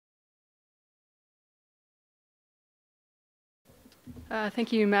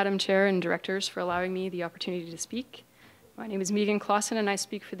Thank you, Madam Chair and Directors, for allowing me the opportunity to speak. My name is Meagan Klassen, and I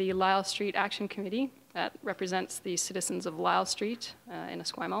speak for the Lyle Street Action Committee that represents the citizens of Lyle Street in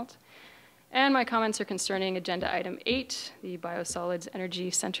Esquimalt. And my comments are concerning Agenda Item 8, the Biosolids Energy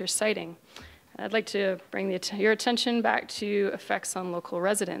Center siting. I'd like to bring your attention back to effects on local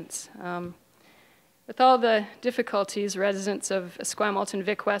residents. With all the difficulties residents of Esquimalt and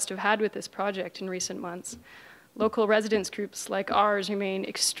Vic West have had with this project in recent months, local residents groups like ours remain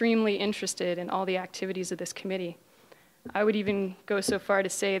extremely interested in all the activities of this committee. I would even go so far to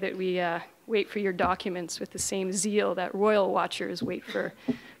say that we wait for your documents with the same zeal that royal watchers wait for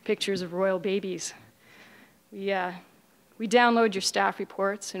pictures of royal babies. We download your staff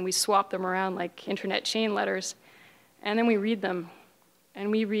reports and we swap them around like internet chain letters, and then we read them,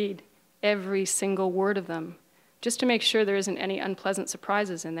 and we read every single word of them just to make sure there isn't any unpleasant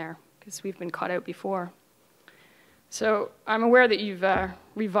surprises in there, because we've been caught out before. So I'm aware that you've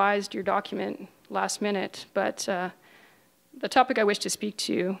revised your document last minute, but the topic I wish to speak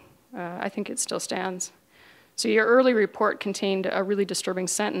to, I think it still stands. So your early report contained a really disturbing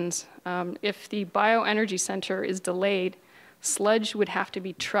sentence. If the bioenergy center is delayed, sludge would have to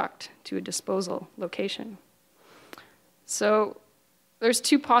be trucked to a disposal location. So there's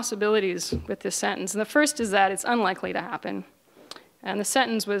two possibilities with this sentence. And the first is that it's unlikely to happen. And the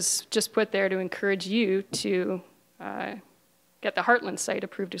sentence was just put there to encourage you to get the Heartland site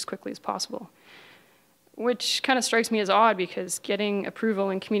approved as quickly as possible, which kind of strikes me as odd because getting approval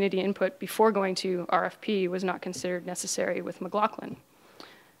and community input before going to RFP was not considered necessary with McLaughlin.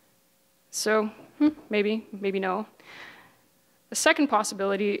 So maybe no. The second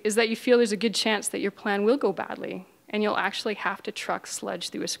possibility is that you feel there's a good chance that your plan will go badly and you'll actually have to truck sludge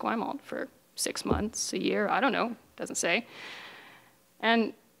through Esquimalt for 6 months, a year, I don't know, doesn't say.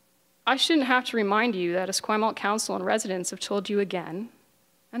 And I shouldn't have to remind you that Esquimalt Council and residents have told you again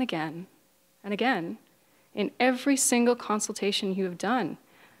and again and again in every single consultation you have done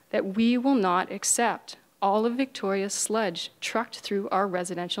that we will not accept all of Victoria's sludge trucked through our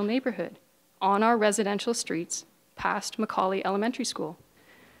residential neighborhood, on our residential streets, past Macaulay Elementary School.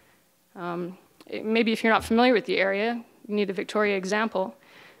 Maybe if you're not familiar with the area, you need a Victoria example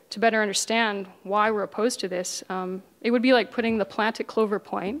to better understand why we're opposed to this. It would be like putting the plant at Clover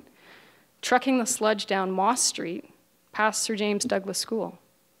Point, trucking the sludge down Moss Street past Sir James Douglas School.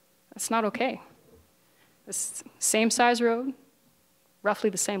 That's not okay. It's same size road, roughly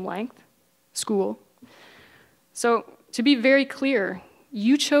the same length, school. So to be very clear,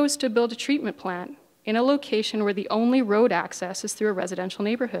 you chose to build a treatment plant in a location where the only road access is through a residential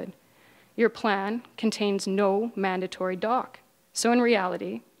neighborhood. Your plan contains no mandatory dock. So in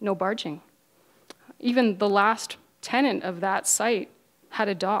reality, no barging. Even the last tenant of that site had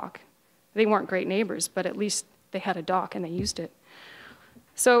a dock. They weren't great neighbors, but at least they had a dock and they used it.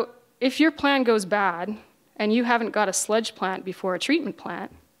 So if your plan goes bad and you haven't got a sludge plant before a treatment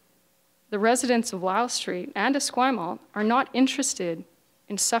plant, the residents of Lyle Street and Esquimalt are not interested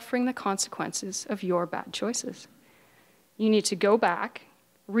in suffering the consequences of your bad choices. You need to go back,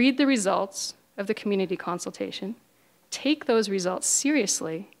 read the results of the community consultation, take those results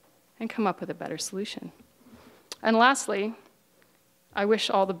seriously, and come up with a better solution. And lastly, I wish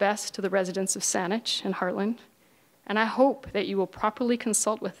all the best to the residents of Saanich and Heartland, and I hope that you will properly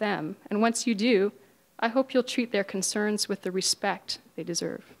consult with them, and once you do, I hope you'll treat their concerns with the respect they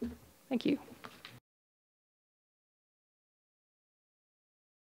deserve. Thank you.